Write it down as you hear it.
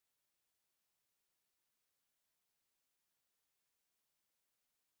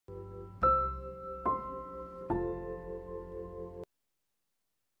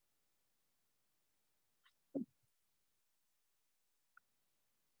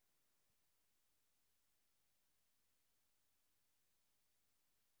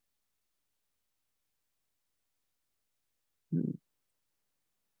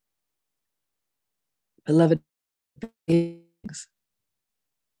Beloved beings,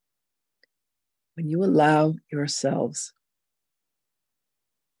 when you allow yourselves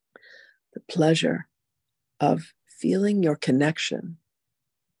the pleasure of feeling your connection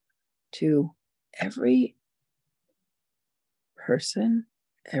to every person,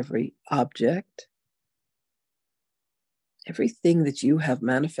 every object, everything that you have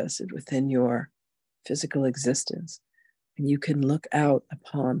manifested within your physical existence, and you can look out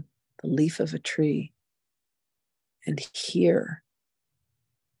upon the leaf of a tree and hear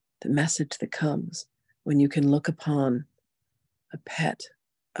the message that comes when you can look upon a pet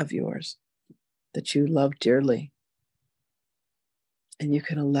of yours that you love dearly, and you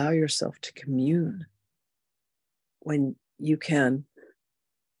can allow yourself to commune, when you can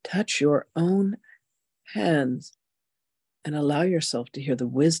touch your own hands and allow yourself to hear the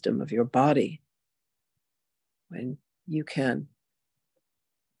wisdom of your body, when you can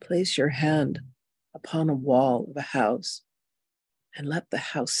place your hand upon a wall of a house and let the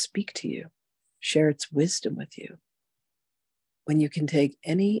house speak to you, share its wisdom with you, when you can take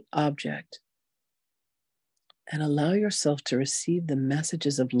any object and allow yourself to receive the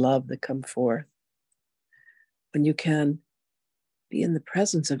messages of love that come forth, when you can be in the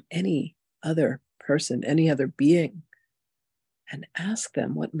presence of any other person, any other being, and ask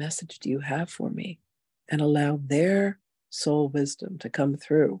them, what message do you have for me? And allow their soul wisdom to come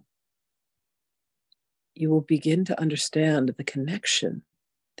through. You will begin to understand the connection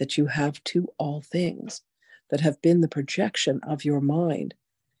that you have to all things that have been the projection of your mind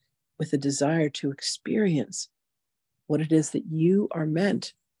with a desire to experience what it is that you are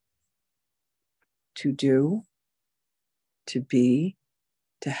meant to do, to be,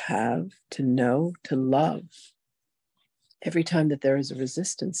 to have, to know, to love. Every time that there is a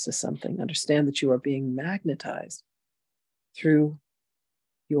resistance to something, understand that you are being magnetized through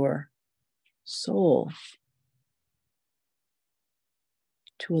your soul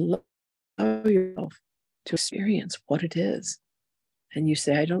to allow yourself to experience what it is. And you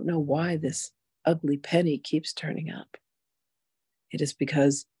say, I don't know why this ugly penny keeps turning up. It is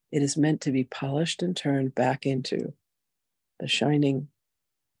because it is meant to be polished and turned back into the shining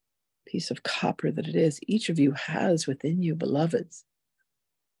piece of copper that it is. Each of you has within you, beloveds,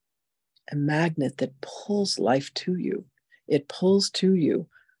 a magnet that pulls life to you. It pulls to you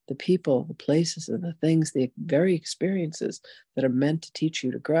the people, the places, and the things, the very experiences that are meant to teach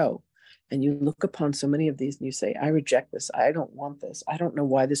you to grow. And you look upon so many of these and you say, I reject this. I don't want this. I don't know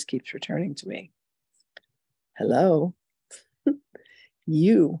why this keeps returning to me. Hello.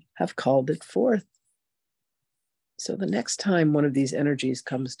 You have called it forth. So the next time one of these energies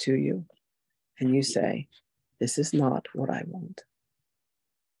comes to you and you say, this is not what I want,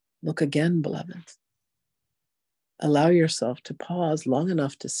 look again, beloveds. Allow yourself to pause long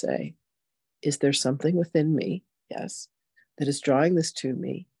enough to say, is there something within me? Yes. That is drawing this to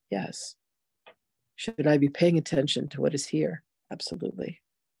me? Yes. Should I be paying attention to what is here? Absolutely.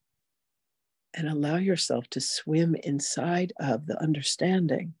 And allow yourself to swim inside of the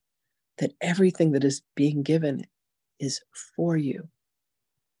understanding that everything that is being given is for you.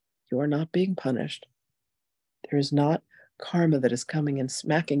 You are not being punished. There is not karma that is coming and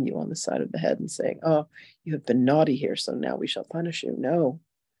smacking you on the side of the head and saying, oh, you have been naughty here, so now we shall punish you. No.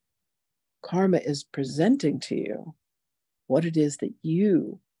 Karma is presenting to you what it is that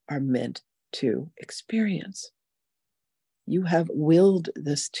you are meant to experience. You have willed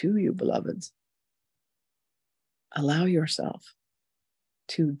this to you, beloveds. Allow yourself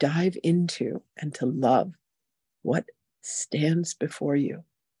to dive into and to love what stands before you.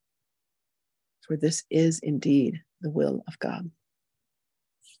 For this is indeed the will of God.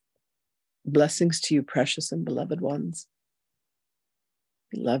 Blessings to you, precious and beloved ones.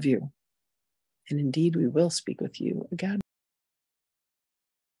 We love you. And indeed, we will speak with you again.